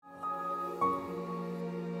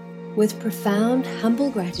With profound, humble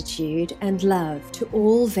gratitude and love to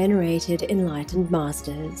all venerated enlightened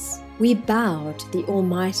masters, we bow to the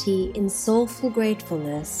Almighty in soulful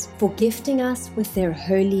gratefulness for gifting us with their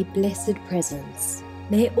holy, blessed presence.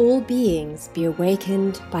 May all beings be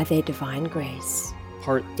awakened by their divine grace.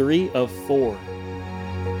 Part 3 of 4.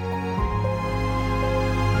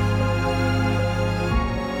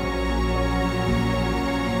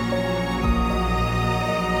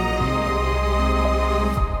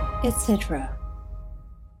 Etc.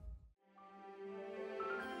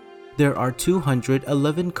 There are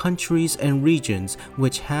 211 countries and regions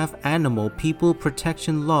which have animal people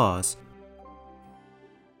protection laws.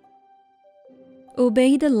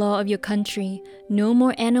 Obey the law of your country. No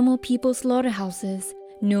more animal people slaughterhouses.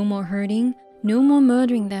 No more hurting. No more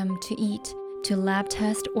murdering them to eat, to lab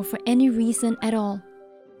test, or for any reason at all.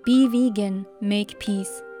 Be vegan. Make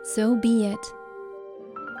peace. So be it.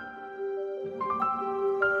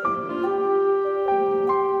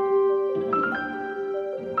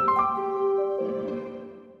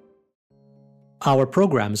 Our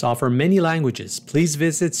programs offer many languages. Please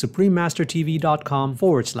visit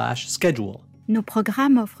suprememastertv.com/schedule. Nos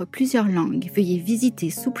programmes offrent plusieurs langues. Veuillez visiter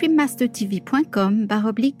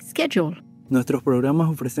suprememastertv.com/schedule. Nuestros programas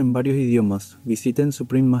ofrecen varios idiomas. Visiten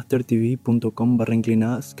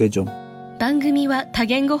suprememastertv.com/schedule. 番組は多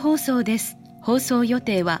言語放送です。放送予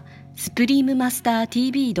定は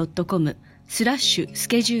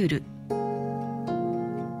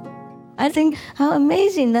suprememastertv.com/schedule。I think how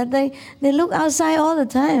amazing that they look outside all the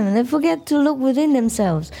time. They forget to look within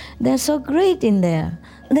themselves. They're so great in there.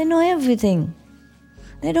 They know everything.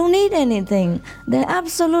 They don't need anything. They're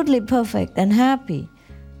absolutely perfect and happy.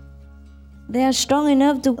 They are strong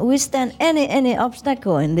enough to withstand any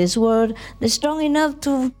obstacle in this world. They're strong enough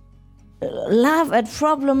to laugh at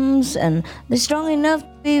problems, and they're strong enough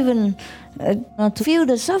even not to feel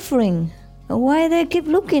the suffering. Why they keep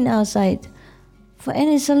looking outside for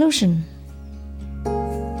any solution?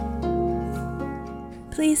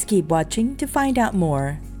 Please keep watching to find out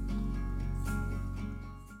more.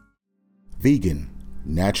 Vegan,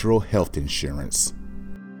 natural health insurance.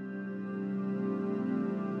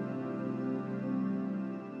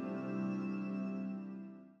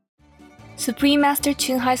 Supreme Master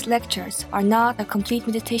Ching Hai's lectures are not a complete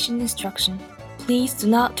meditation instruction. Please do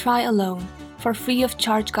not try alone. For free of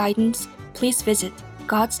charge guidance, please visit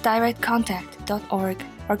godsdirectcontact.org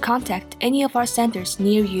or contact any of our centers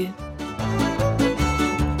near you.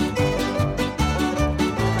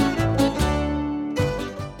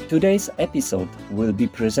 Today's episode will be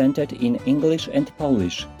presented in English and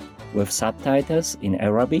Polish, with subtitles in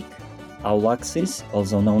Arabic, Awaxis,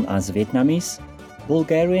 also known as Vietnamese,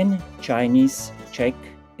 Bulgarian, Chinese, Czech,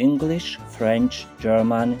 English, French,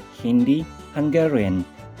 German, Hindi, Hungarian,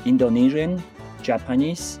 Indonesian,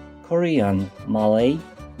 Japanese, Korean, Malay,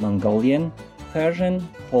 Mongolian, Persian,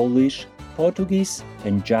 Polish, Portuguese,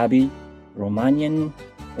 Punjabi, Romanian,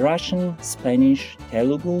 Russian, Spanish,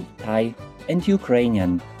 Telugu, Thai, and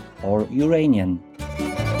Ukrainian or Uranian.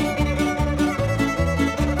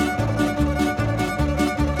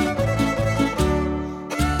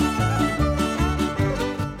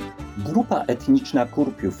 Grupa etniczna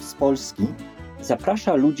Kurpiów z Polski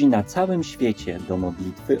zaprasza ludzi na całym świecie do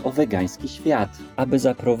modlitwy o wegański świat, aby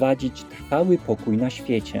zaprowadzić trwały pokój na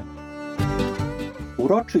świecie.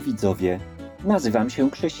 Uroczy widzowie, nazywam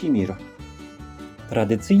się Krzesimir.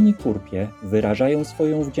 Tradycyjni Kurpie wyrażają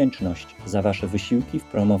swoją wdzięczność za wasze wysiłki w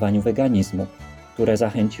promowaniu weganizmu, które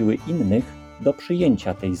zachęciły innych do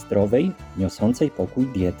przyjęcia tej zdrowej, niosącej pokój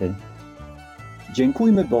diety.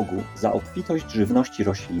 Dziękujmy Bogu za obfitość żywności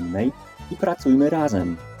roślinnej i pracujmy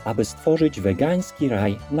razem, aby stworzyć wegański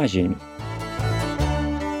raj na ziemi.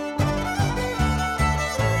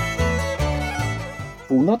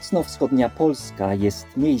 Północno-wschodnia Polska jest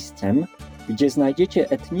miejscem, gdzie znajdziecie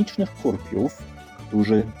etnicznych Kurpiów,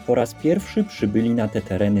 którzy po raz pierwszy przybyli na te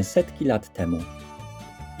tereny setki lat temu.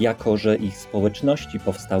 Jako że ich społeczności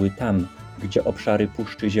powstały tam, gdzie obszary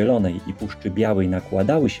Puszczy Zielonej i Puszczy Białej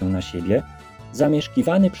nakładały się na siebie,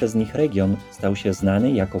 zamieszkiwany przez nich region stał się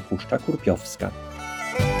znany jako Puszcza Kurpiowska.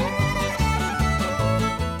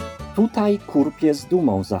 Tutaj Kurpie z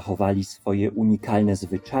dumą zachowali swoje unikalne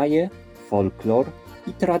zwyczaje, folklor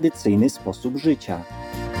i tradycyjny sposób życia.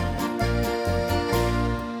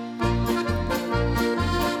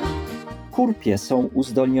 Kurpie są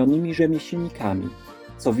uzdolnionymi rzemieślnikami,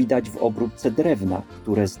 co widać w obróbce drewna,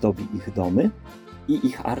 które zdobi ich domy, i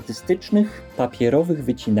ich artystycznych, papierowych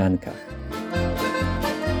wycinankach.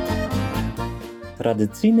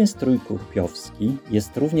 Tradycyjny strój kurpiowski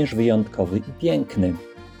jest również wyjątkowy i piękny,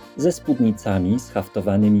 ze spódnicami z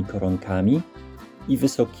haftowanymi koronkami, i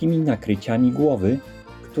wysokimi nakryciami głowy,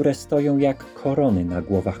 które stoją jak korony na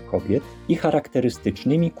głowach kobiet i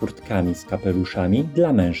charakterystycznymi kurtkami z kapeluszami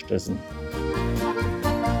dla mężczyzn.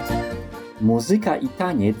 Muzyka i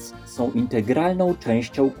taniec są integralną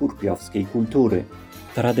częścią kurpiowskiej kultury.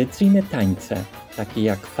 Tradycyjne tańce, takie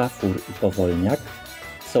jak fafur i powolniak,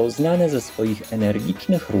 są znane ze swoich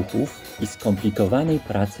energicznych ruchów i skomplikowanej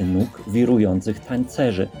pracy nóg wirujących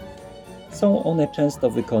tancerzy. Są one często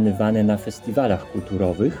wykonywane na festiwalach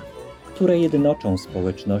kulturowych, które jednoczą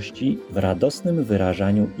społeczności w radosnym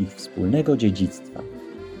wyrażaniu ich wspólnego dziedzictwa.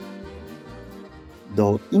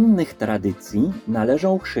 Do innych tradycji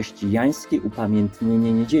należą chrześcijańskie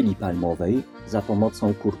upamiętnienie Niedzieli Palmowej za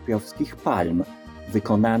pomocą kurpiowskich palm,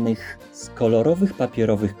 wykonanych z kolorowych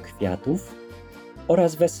papierowych kwiatów,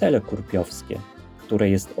 oraz wesele kurpiowskie, które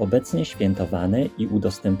jest obecnie świętowane i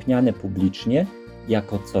udostępniane publicznie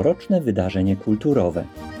jako coroczne wydarzenie kulturowe.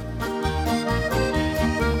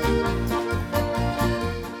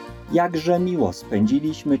 Jakże miło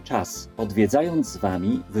spędziliśmy czas, odwiedzając z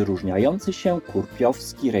Wami wyróżniający się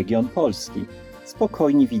kurpiowski region Polski.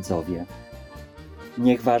 Spokojni widzowie.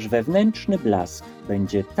 Niech Wasz wewnętrzny blask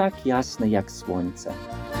będzie tak jasny jak słońce.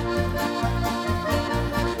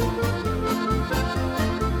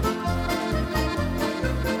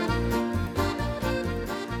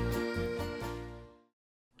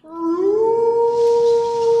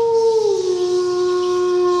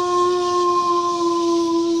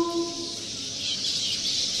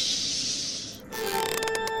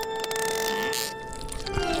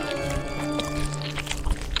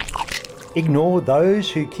 Ignore those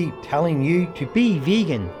who keep telling you to be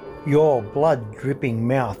vegan. Your blood-dripping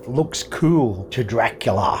mouth looks cool to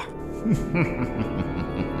Dracula.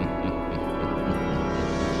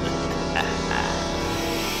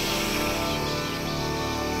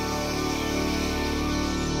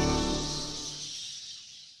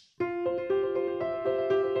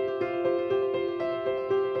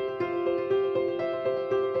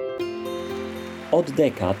 Od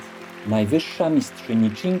dekad najwyższa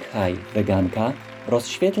mistrzyni Qinghai, weganka,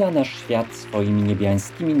 rozświetla nasz świat swoimi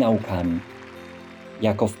niebiańskimi naukami.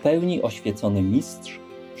 Jako w pełni oświecony mistrz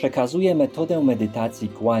przekazuje metodę medytacji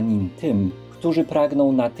Guanyin tym, którzy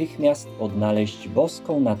pragną natychmiast odnaleźć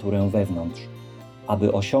boską naturę wewnątrz,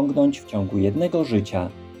 aby osiągnąć w ciągu jednego życia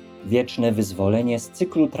wieczne wyzwolenie z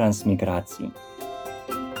cyklu transmigracji.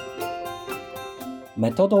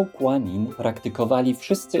 Metodą Guanyin praktykowali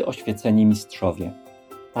wszyscy oświeceni mistrzowie,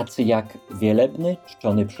 tacy jak wielebny,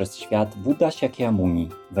 czczony przez świat Buddha Shakyamuni,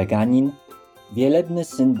 weganin, wielebny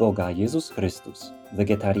Syn Boga Jezus Chrystus,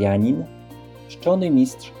 wegetarianin, czczony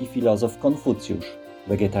mistrz i filozof Konfucjusz,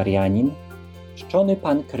 wegetarianin, czczony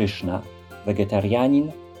Pan Kryszna,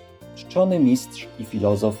 wegetarianin, czczony mistrz i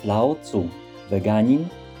filozof Lao Tzu, weganin,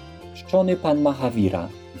 czczony Pan Mahavira,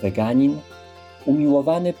 weganin,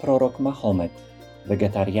 umiłowany prorok Mahomet,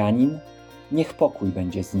 wegetarianin, niech pokój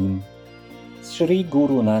będzie z nim, Sri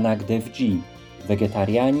Guru Nanak Dev Ji,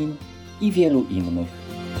 wegetarianin i wielu innych.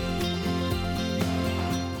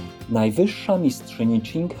 Najwyższa mistrzyni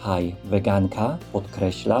Qinghai, weganka,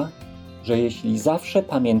 podkreśla, że jeśli zawsze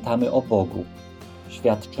pamiętamy o Bogu,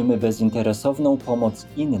 świadczymy bezinteresowną pomoc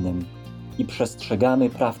innym i przestrzegamy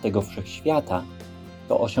praw tego wszechświata,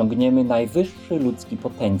 to osiągniemy najwyższy ludzki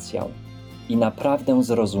potencjał i naprawdę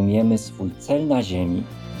zrozumiemy swój cel na ziemi.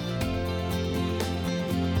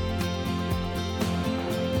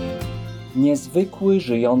 Niezwykły,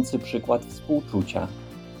 żyjący przykład współczucia.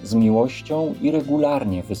 Z miłością i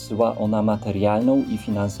regularnie wysyła ona materialną i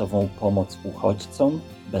finansową pomoc uchodźcom,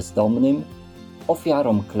 bezdomnym,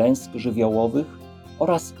 ofiarom klęsk żywiołowych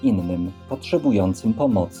oraz innym potrzebującym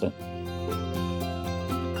pomocy.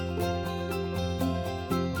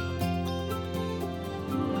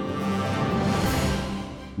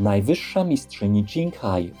 Najwyższa mistrzyni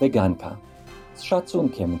Qinghai, weganka. Z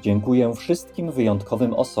szacunkiem dziękuję wszystkim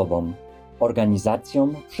wyjątkowym osobom,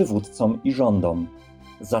 organizacjom, przywódcom i rządom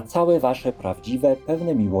za całe Wasze prawdziwe,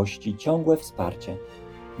 pełne miłości, ciągłe wsparcie.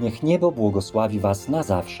 Niech niebo błogosławi Was na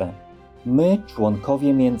zawsze. My,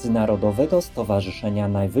 członkowie Międzynarodowego Stowarzyszenia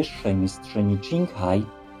Najwyższej Mistrzyni Qinghai,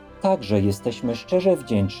 także jesteśmy szczerze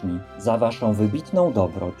wdzięczni za Waszą wybitną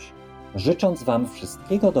dobroć, życząc Wam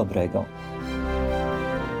wszystkiego dobrego.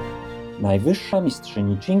 Najwyższa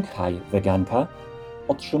mistrzyni Qinghai, weganka,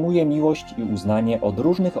 otrzymuje miłość i uznanie od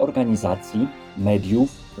różnych organizacji, mediów,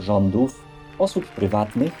 rządów, osób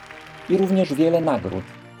prywatnych i również wiele nagród,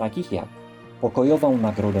 takich jak Pokojową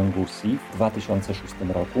Nagrodę Gussi w 2006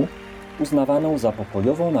 roku, uznawaną za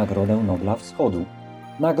Pokojową Nagrodę Nobla Wschodu,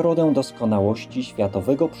 Nagrodę Doskonałości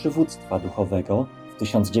Światowego Przywództwa Duchowego w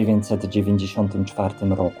 1994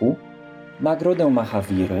 roku, Nagrodę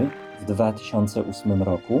Mahaviry w 2008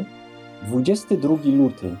 roku 22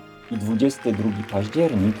 luty i 22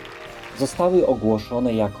 październik zostały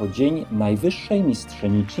ogłoszone jako Dzień Najwyższej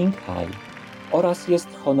Mistrzyni Qinghai oraz jest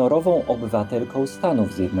honorową obywatelką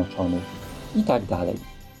Stanów Zjednoczonych i tak dalej.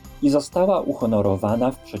 I została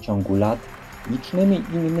uhonorowana w przeciągu lat licznymi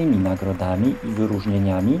innymi nagrodami i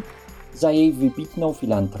wyróżnieniami za jej wybitną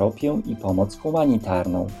filantropię i pomoc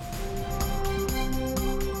humanitarną.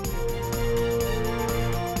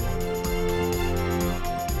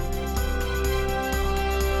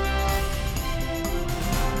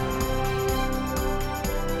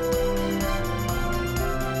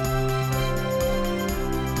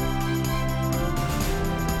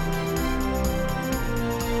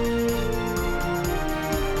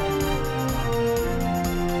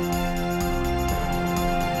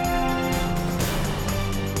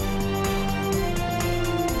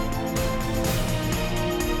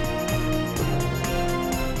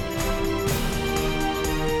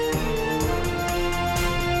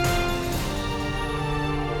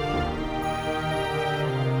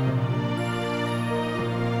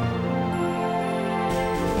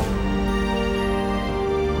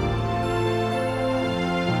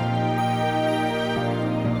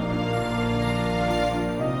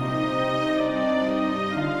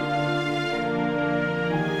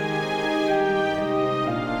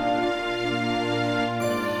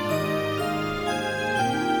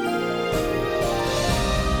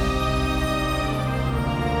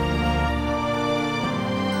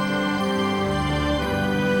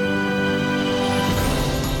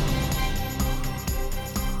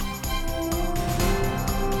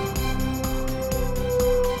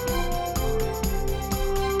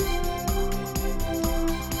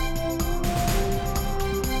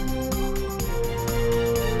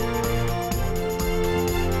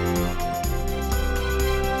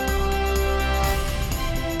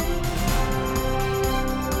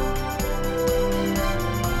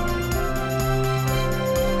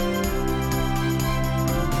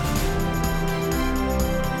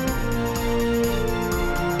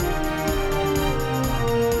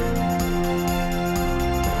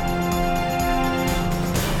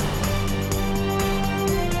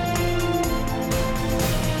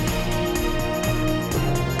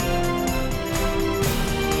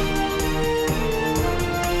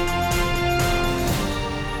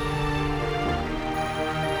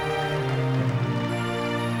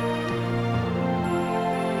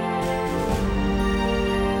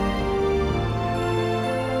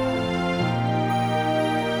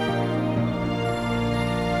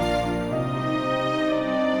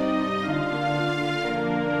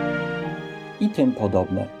 I tym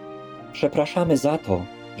podobne. Przepraszamy za to,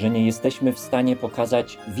 że nie jesteśmy w stanie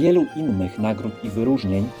pokazać wielu innych nagród i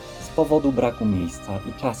wyróżnień z powodu braku miejsca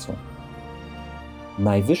i czasu.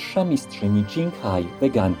 Najwyższa mistrzyni Qinghai,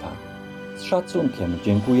 weganka. Z szacunkiem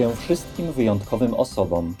dziękuję wszystkim wyjątkowym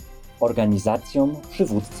osobom, organizacjom,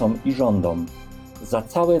 przywódcom i rządom za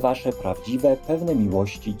całe wasze prawdziwe, pełne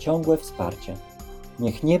miłości, ciągłe wsparcie.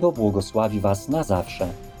 Niech niebo błogosławi was na zawsze.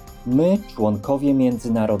 My, członkowie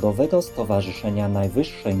Międzynarodowego Stowarzyszenia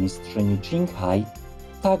Najwyższej Mistrzyni Qinghai,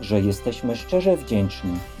 także jesteśmy szczerze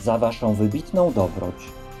wdzięczni za waszą wybitną dobroć,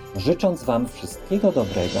 życząc wam wszystkiego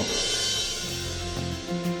dobrego.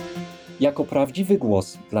 Jako prawdziwy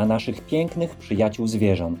głos dla naszych pięknych przyjaciół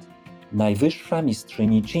zwierząt, Najwyższa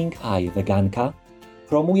Mistrzyni Qinghai, weganka,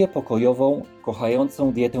 promuje pokojową,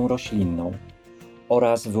 kochającą dietę roślinną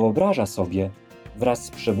oraz wyobraża sobie, wraz z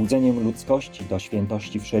przebudzeniem ludzkości do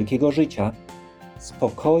świętości wszelkiego życia,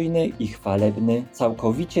 spokojny i chwalebny,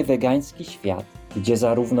 całkowicie wegański świat, gdzie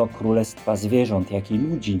zarówno królestwa zwierząt, jak i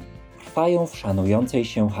ludzi trwają w szanującej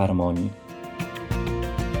się harmonii.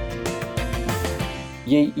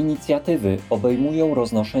 Jej inicjatywy obejmują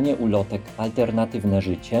roznoszenie ulotek Alternatywne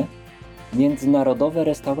Życie, międzynarodowe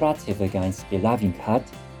restauracje wegańskie Loving Hut,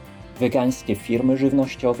 wegańskie firmy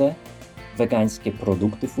żywnościowe, wegańskie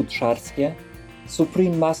produkty futrzarskie,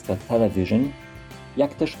 Supreme Master Television,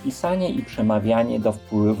 jak też pisanie i przemawianie do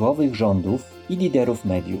wpływowych rządów i liderów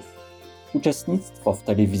mediów, uczestnictwo w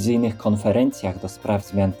telewizyjnych konferencjach do spraw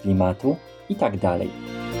zmian klimatu itd.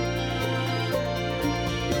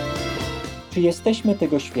 Czy jesteśmy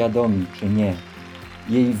tego świadomi, czy nie,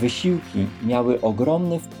 jej wysiłki miały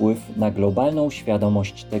ogromny wpływ na globalną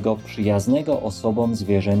świadomość tego przyjaznego osobom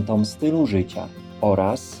zwierzętom stylu życia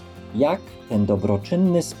oraz jak ten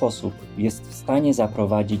dobroczynny sposób jest w stanie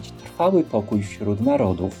zaprowadzić trwały pokój wśród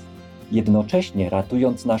narodów, jednocześnie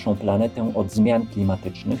ratując naszą planetę od zmian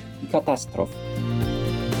klimatycznych i katastrof.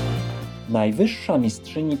 Najwyższa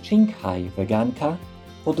mistrzyni Qinghai, weganka,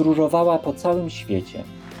 podróżowała po całym świecie,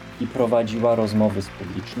 i prowadziła rozmowy z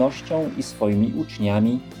publicznością i swoimi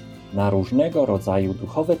uczniami na różnego rodzaju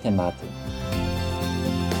duchowe tematy.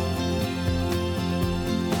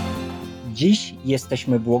 Dziś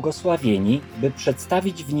jesteśmy błogosławieni, by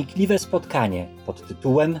przedstawić wnikliwe spotkanie pod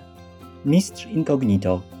tytułem Master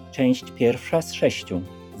Incognito, część pierwsza z 6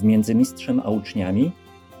 w Między mistrzem a uczniami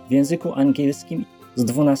w języku angielskim z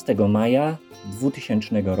 12 maja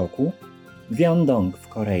 2000 roku w Yeongdong w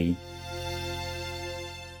Korei.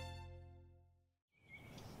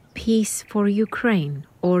 Peace for Ukraine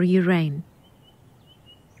or Ukraine.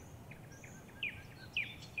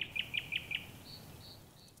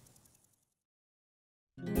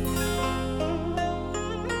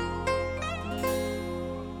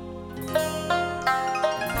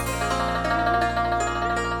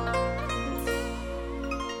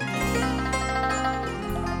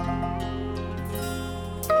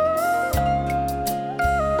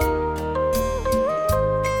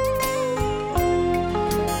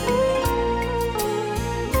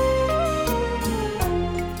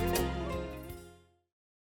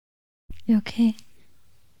 You okay?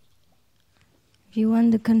 If you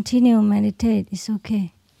want to continue meditate, it's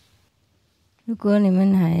okay. Nếu cô你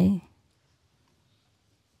们还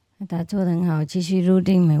打坐得很好，继续入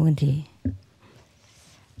定没问题。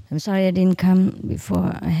I'm sorry I didn't come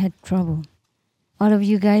before. I had trouble. All of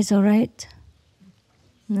you guys all right?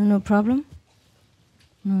 No problem?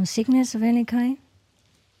 No sickness of any kind?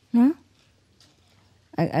 No?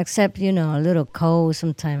 Except, a little cold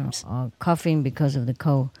sometimes, or coughing because of the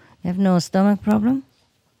cold. You have no stomach problem?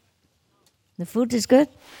 The food is good?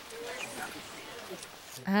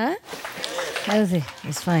 Huh? Healthy,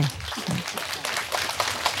 it's fine.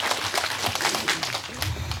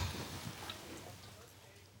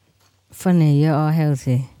 Funny, you're all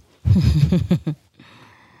healthy.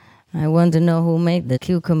 I want to know who made the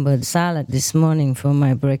cucumber salad this morning for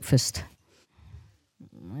my breakfast.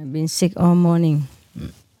 I've been sick all morning.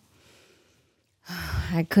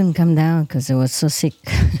 I couldn't come down because I was so sick.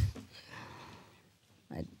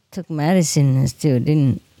 I took medicine and still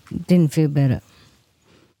didn't feel better.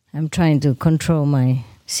 I'm trying to control my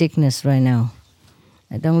sickness right now.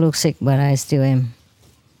 I don't look sick, but I still am.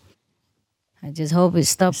 I just hope it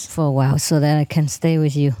stops for a while so that I can stay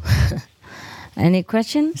with you. Any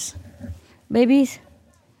questions? Babies?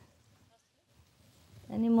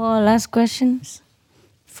 Any more last questions?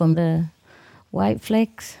 From the white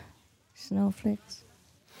flakes? Snowflakes?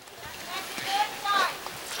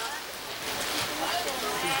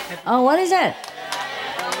 Oh, what is that?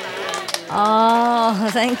 Oh,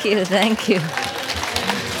 thank you.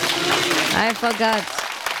 I forgot.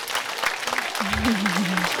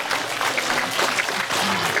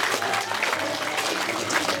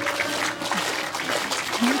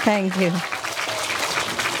 Thank you.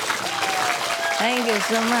 Thank you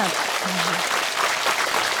so much.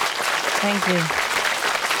 Thank you.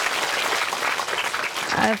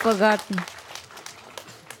 I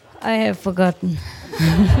have forgotten.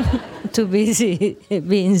 Too busy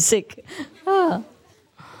being sick. Oh.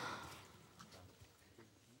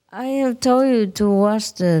 I have told you to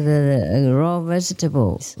wash the raw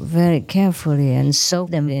vegetables very carefully and soak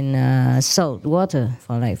them in salt water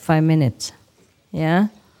for like 5 minutes. Yeah?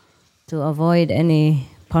 To avoid any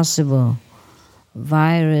possible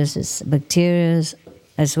viruses, bacteria,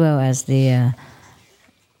 as well as the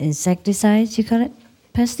insecticides, you call it?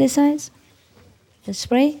 Pesticides? The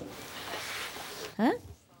spray? Huh?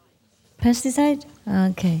 Pesticide?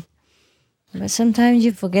 Okay. But sometimes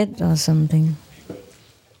you forget or something.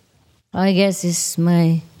 I guess it's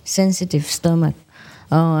my sensitive stomach.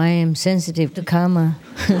 Oh, I am sensitive to karma.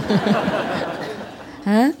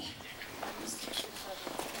 Huh?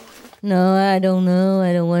 No, I don't know.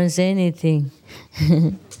 I don't want to say anything.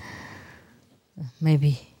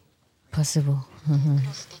 Maybe. Possible.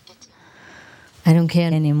 I don't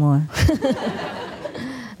care anymore.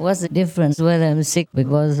 What's the difference whether I'm sick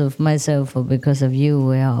because of myself or because of you?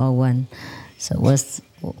 We are all one. So what's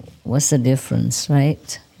the difference,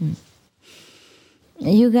 right?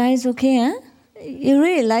 You guys okay, huh? You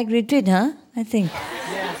really like retreat, huh? I think.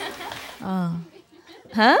 Yeah. Oh.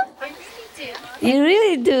 Huh? You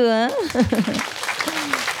really do, huh?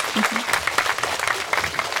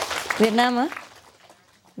 Vietnam, huh?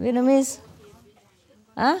 Vietnamese?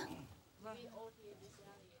 Hả?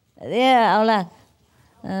 Yeah, là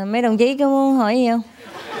mấy đồng chí có muốn hỏi gì không?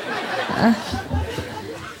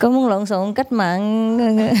 Có muốn lộn xộn cách mạng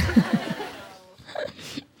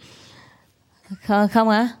không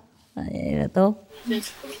hả? Vậy là tốt.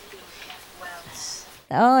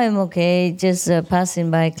 Oh, I'm okay. Just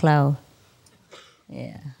passing by cloud.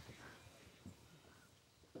 Yeah.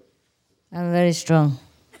 I'm very strong.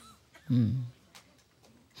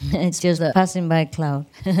 It's just a passing by cloud.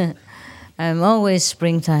 I'm always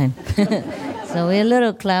springtime. So we're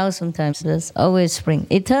little clouds sometimes. There's always spring.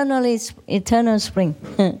 Eternal spring.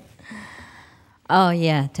 Oh,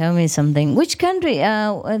 yeah, tell me something. Which country?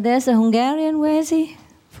 There's a Hungarian. Where is he?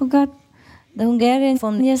 Forgot. The Hungarian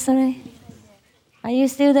from yesterday. Are you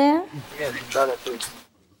still there? Yes, brother too.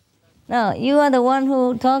 No, you are the one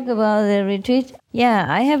who talked about the retreat. Yeah,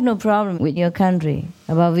 I have no problem with your country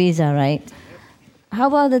about visa, right? How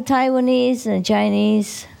about the Taiwanese and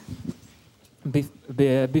Chinese?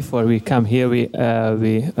 Before we come here, we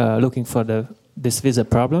looking for this visa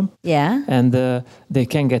problem. Yeah. And they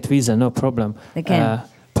can get visa, no problem. They can.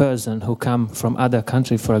 Person who come from other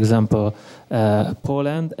country, for example,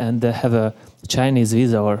 Poland, and they have a Chinese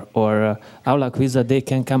visa or Aulak visa, they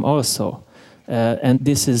can come also. And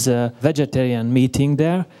this is a vegetarian meeting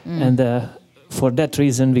there, and for that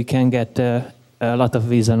reason we can get a lot of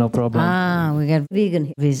visa, no problem. Ah, we get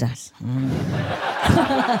vegan visas.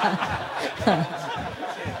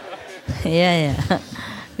 Yeah.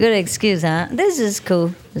 Good excuse, huh? This is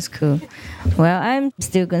cool. It's cool. Well, I'm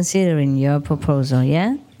still considering your proposal,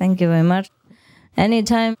 yeah? Thank you very much.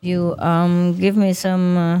 Anytime you give me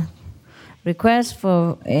some request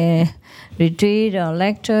for a retreat or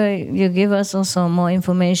lecture, you give us also more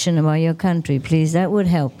information about your country, please. That would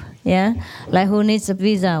help, yeah? Like who needs a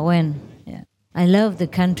visa when? Yeah. I love the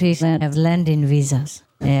countries that have landing visas.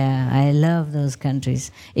 Yeah, I love those countries.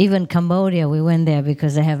 Even Cambodia, we went there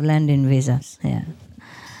because they have landing visas, yeah.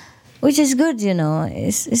 Which is good, you know.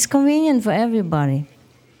 It's convenient for everybody.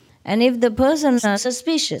 And if the person is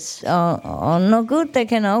suspicious or no good, they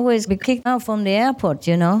can always be kicked out from the airport,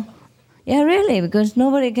 you know. Yeah, really, because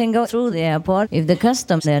nobody can go through the airport if the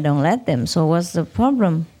customs there don't let them. So what's the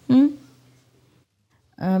problem?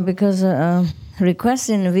 Because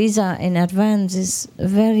requesting a visa in advance is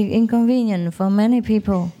very inconvenient for many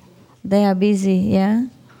people. They are busy, yeah.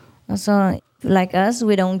 So like us,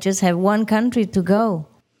 we don't just have one country to go.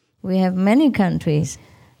 We have many countries.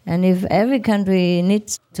 And if every country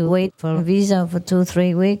needs to wait for a visa for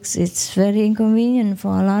 2-3 weeks, it's very inconvenient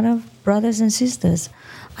for a lot of brothers and sisters.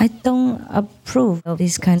 I don't approve of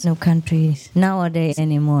these kinds of countries nowadays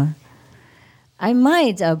anymore. I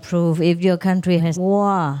might approve if your country has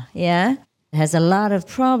war, yeah? Has a lot of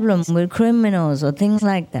problems with criminals or things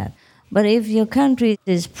like that. But if your country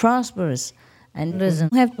is prosperous and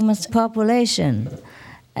doesn't have too much population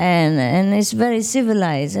and it's very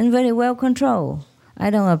civilized and very well controlled, I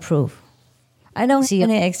don't approve. I don't see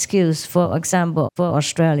any excuse, for example, for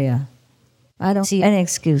Australia. I don't see any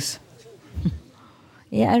excuse.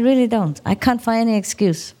 Yeah, I really don't. I can't find any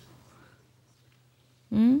excuse.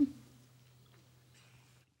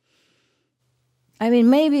 I mean,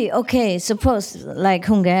 maybe, okay, suppose like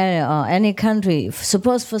Hungary or any country,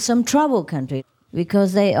 suppose for some troubled country,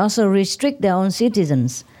 because they also restrict their own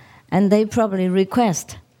citizens, and they probably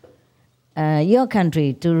request your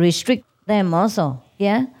country to restrict them also,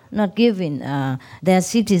 yeah? Not giving their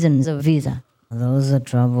citizens a visa. Those are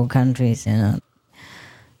troubled countries, you know.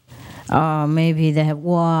 Or maybe they have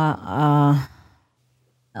war,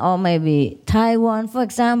 or maybe Taiwan, for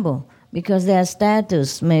example, because their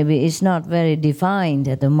status maybe is not very defined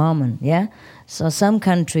at the moment, yeah? So some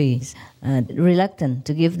countries are reluctant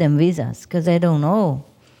to give them visas because they don't know,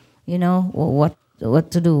 you know,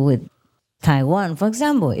 what to do with Taiwan, for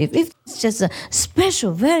example. If it's just a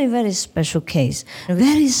special, very, very special case, a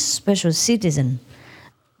very special citizen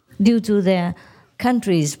due to their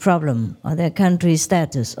country's problem or their country's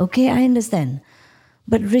status, okay, I understand.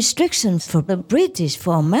 But restrictions for the British,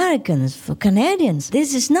 for Americans, for Canadians,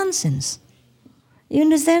 this is nonsense. You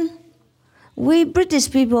understand? We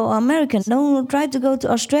British people or Americans don't try to go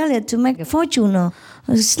to Australia to make a fortune or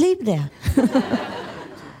sleep there.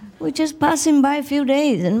 We're just passing by a few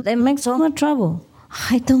days and they make so much trouble.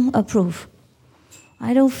 I don't approve.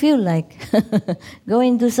 I don't feel like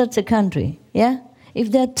going to such a country, yeah?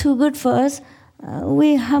 If they're too good for us,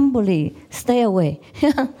 we humbly stay away.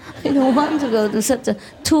 We don't want to go to such a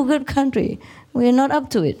too good country. We're not up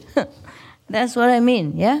to it. That's what I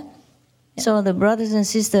mean, yeah? So the brothers and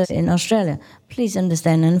sisters in Australia, please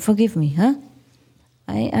understand and forgive me, huh?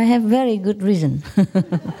 I have very good reason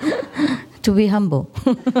to be humble,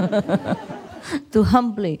 to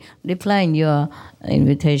humbly decline your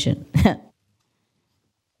invitation.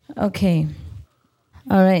 Okay,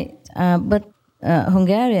 all right, but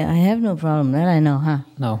Hungary, I have no problem, that I know, huh?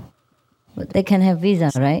 No. But they can have visa,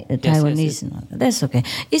 right? The Taiwanese. Yes. That's okay.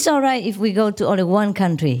 It's all right if we go to only one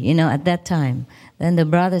country, you know, at that time. Then the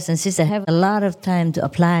brothers and sisters have a lot of time to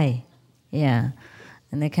apply. Yeah.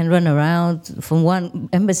 And they can run around from one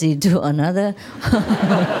embassy to another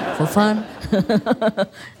for fun.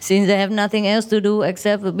 Since they have nothing else to do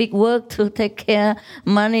except a big work to take care,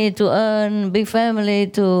 money to earn, big family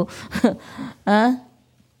to,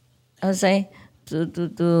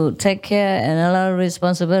 to take care and a lot of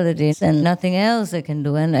responsibilities and nothing else they can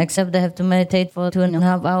do. And except they have to meditate for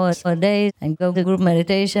 2.5 hours a day and go to group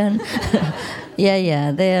meditation.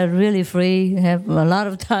 Yeah, they are really free, have a lot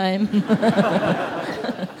of time.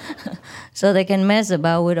 So they can mess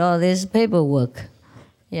about with all this paperwork.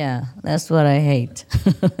 Yeah, that's what I hate.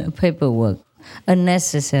 Paperwork.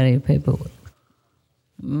 Unnecessary paperwork.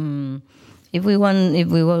 If we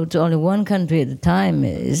go to only one country at a time,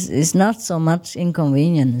 it's not so much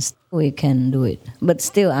inconvenience. We can do it. But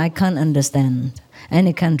still, I can't understand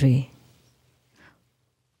any country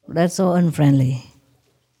that's so unfriendly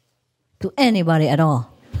to anybody at all.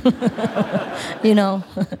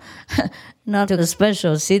 Not to a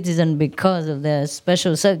special citizen because of their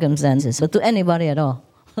special circumstances, but to anybody at all.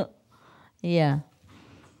 Yeah.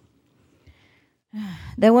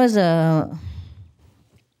 There was a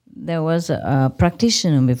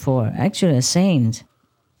practitioner before, actually a saint.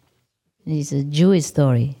 It's a Jewish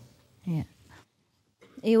story. Yeah.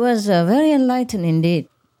 He was very enlightened indeed.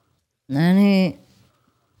 And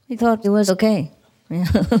he thought it was okay.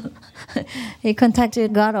 He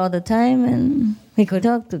contacted God all the time and he could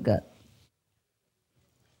talk to God.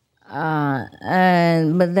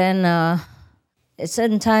 But then at a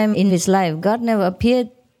certain time in his life, God never appeared,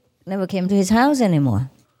 never came to his house anymore.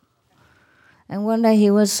 And one day he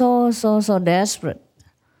was so desperate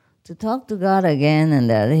to talk to God again, and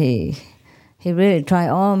that he really tried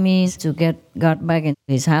all means to get God back into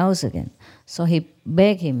his house again. So he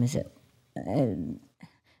begged him, he said,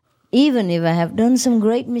 even if I have done some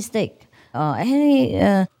great mistake or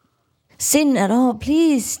any sin at all,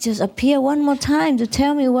 please just appear one more time to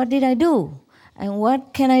tell me what did I do and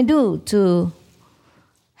what can I do to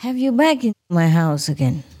have you back in my house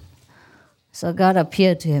again. So God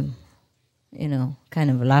appeared to him, kind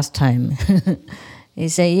of last time. He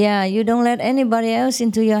said, yeah, you don't let anybody else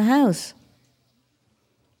into your house.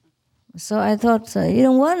 So I thought, you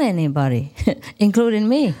don't want anybody, including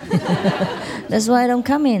me. That's why I don't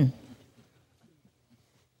come in.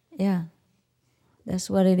 Yeah, that's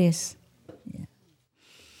what it is. Yeah.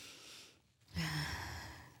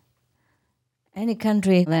 Any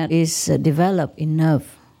country that is developed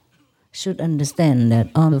enough should understand that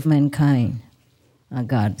all of mankind are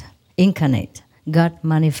God incarnate, God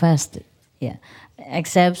manifested. Yeah,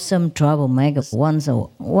 except some troublemakers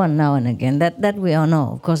one now and again. That we all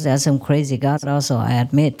know. Of course, there are some crazy gods also, I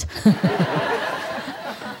admit.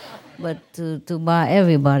 But to bar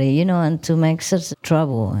everybody, and to make such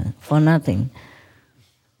trouble for nothing,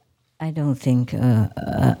 I don't think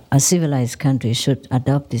a civilized country should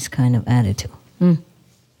adopt this kind of attitude.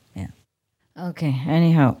 Yeah. Okay,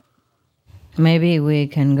 anyhow, maybe we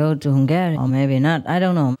can go to Hungary, or maybe not, I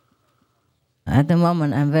don't know. At the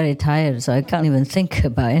moment, I'm very tired, so I can't even think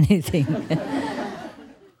about anything.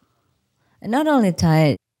 And not only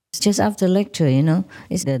tired, it's just after lecture,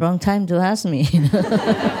 it's the wrong time to ask me.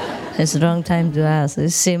 It's the wrong time to ask.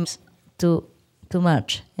 It seems too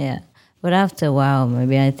much, yeah. But after a while,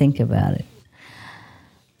 maybe I think about it.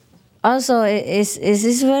 Also, it's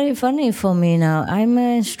very funny for me now.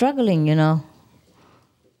 I'm struggling,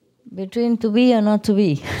 between to be or not to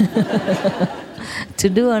be, to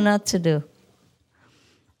do or not to do.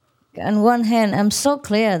 On one hand, I'm so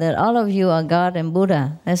clear that all of you are God and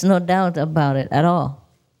Buddha. There's no doubt about it at all.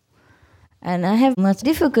 And I have much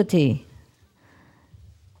difficulty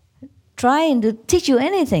trying to teach you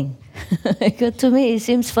anything. Because to me, it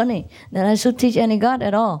seems funny that I should teach any God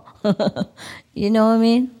at all. You know what I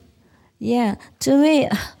mean? Yeah, to me,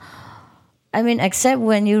 except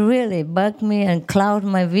when you really bug me and cloud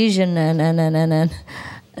my vision and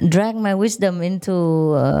drag my wisdom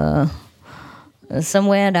into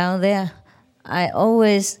somewhere down there, I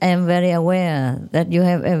always am very aware that you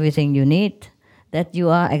have everything you need, that you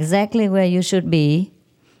are exactly where you should be,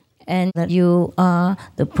 and that you are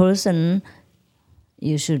the person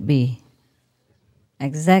you should be,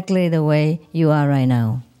 exactly the way you are right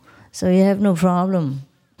now. So you have no problem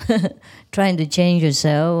trying to change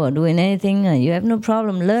yourself or doing anything. You have no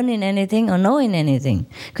problem learning anything or knowing anything,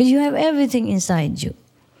 because you have everything inside you.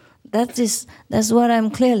 That's what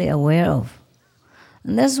I'm clearly aware of.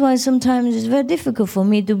 And that's why sometimes it's very difficult for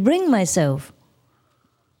me to bring myself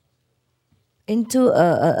into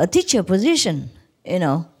a teacher position,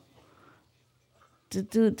 to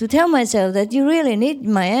tell myself that you really need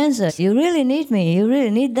my answer, you really need me, you really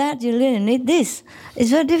need that, you really need this. It's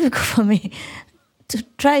very difficult for me to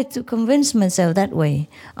try to convince myself that way,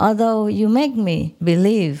 although you make me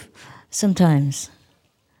believe sometimes.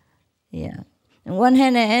 Yeah. On one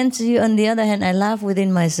hand, I answer you. On the other hand, I laugh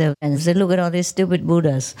within myself and say, look at all these stupid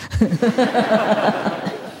Buddhas.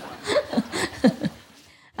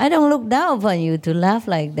 I don't look down upon you to laugh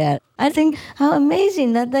like that. I think how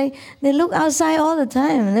amazing that they look outside all the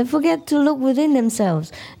time and they forget to look within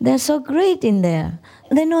themselves. They're so great in there.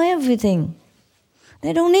 They know everything.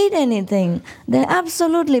 They don't need anything. They're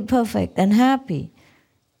absolutely perfect and happy.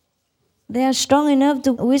 They are strong enough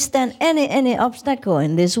to withstand any obstacle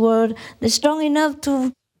in this world. They're strong enough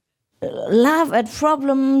to laugh at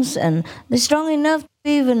problems, and they're strong enough to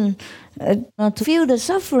even not to feel the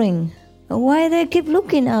suffering. Why they keep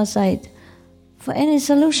looking outside for any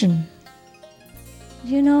solution?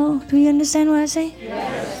 Do you understand what I say?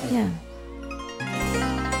 Yes. Yeah.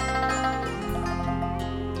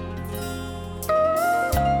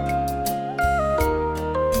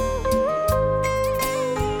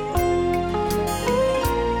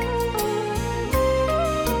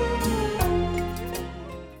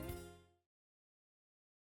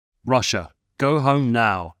 Russia, go home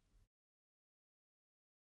now.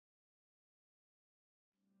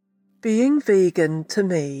 Being vegan to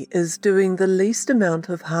me is doing the least amount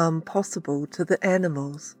of harm possible to the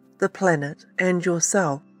animals, the planet, and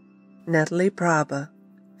yourself. Natalie Praba,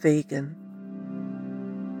 vegan.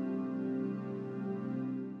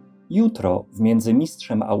 Jutro między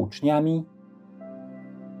mistrzem a uczniami.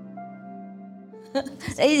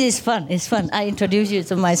 It is fun. It's fun. I introduce you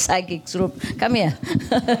to my psychic group. Come here.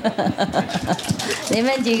 你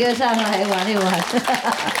们几个上来玩一玩。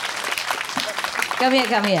Come here,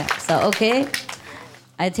 come here. So, okay,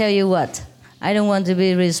 I tell you what. I don't want to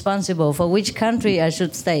be responsible for which country I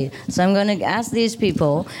should stay. So I'm going to ask these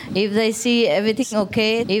people if they see everything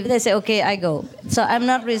okay. If they say, okay, I go. So I'm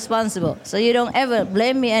not responsible. So you don't ever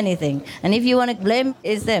blame me anything. And if you want to blame,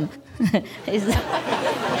 it's them.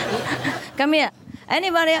 Come here.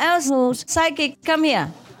 Anybody else who's psychic, come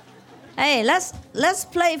here. Hey, let's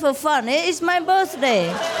play for fun. It's my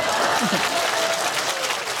birthday.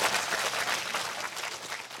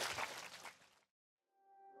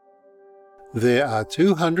 There are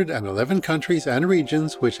 211 countries and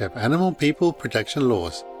regions which have animal people protection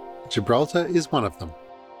laws. Gibraltar is one of them.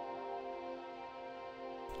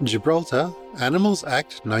 Gibraltar, Animals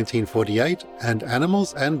Act 1948 and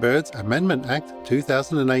Animals and Birds Amendment Act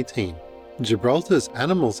 2018. Gibraltar's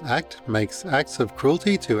Animals Act makes acts of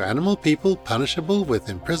cruelty to animal people punishable with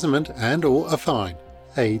imprisonment and/or a fine.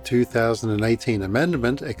 A 2018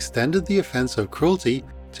 amendment extended the offence of cruelty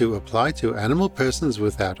to apply to animal persons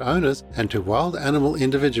without owners and to wild animal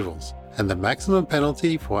individuals, and the maximum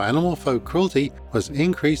penalty for animal folk cruelty was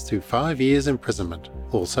increased to 5 years imprisonment.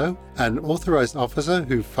 Also, an authorized officer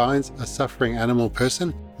who finds a suffering animal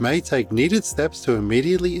person may take needed steps to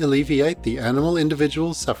immediately alleviate the animal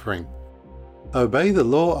individual's suffering. Obey the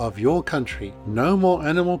law of your country. No more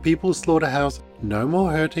animal people slaughterhouse, no more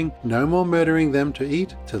hurting, no more murdering them to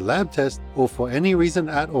eat, to lab test, or for any reason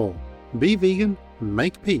at all. Be vegan,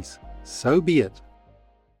 make peace. So be it.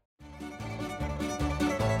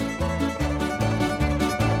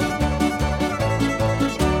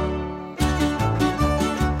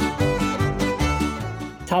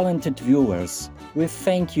 Talented viewers, we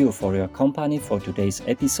thank you for your company for today's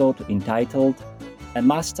episode entitled A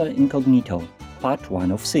Master Incognito, Part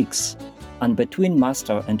 1 of 6, and Between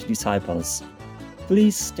Master and Disciples.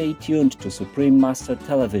 Please stay tuned to Supreme Master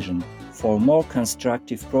Television for more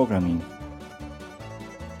constructive programming.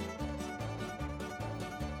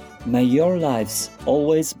 May your lives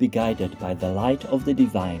always be guided by the light of the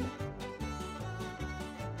divine.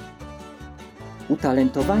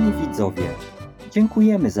 Utalentowani widzowie,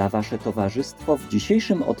 dziękujemy za Wasze towarzystwo w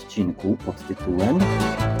dzisiejszym odcinku pod tytułem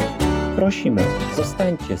Prosimy,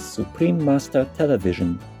 zostańcie z Supreme Master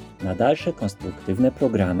Television na dalsze konstruktywne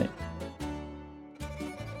programy.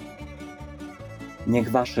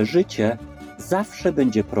 Niech Wasze życie zawsze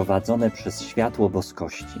będzie prowadzone przez światło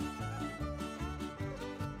boskości.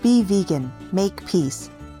 Be vegan, make peace,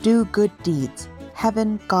 do good deeds.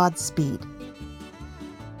 Heaven, Godspeed.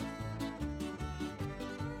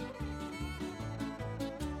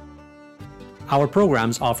 Our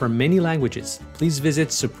programs offer many languages. Please visit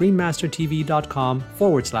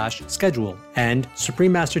suprememastertv.com/schedule and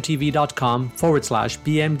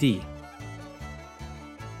suprememastertv.com/BMD.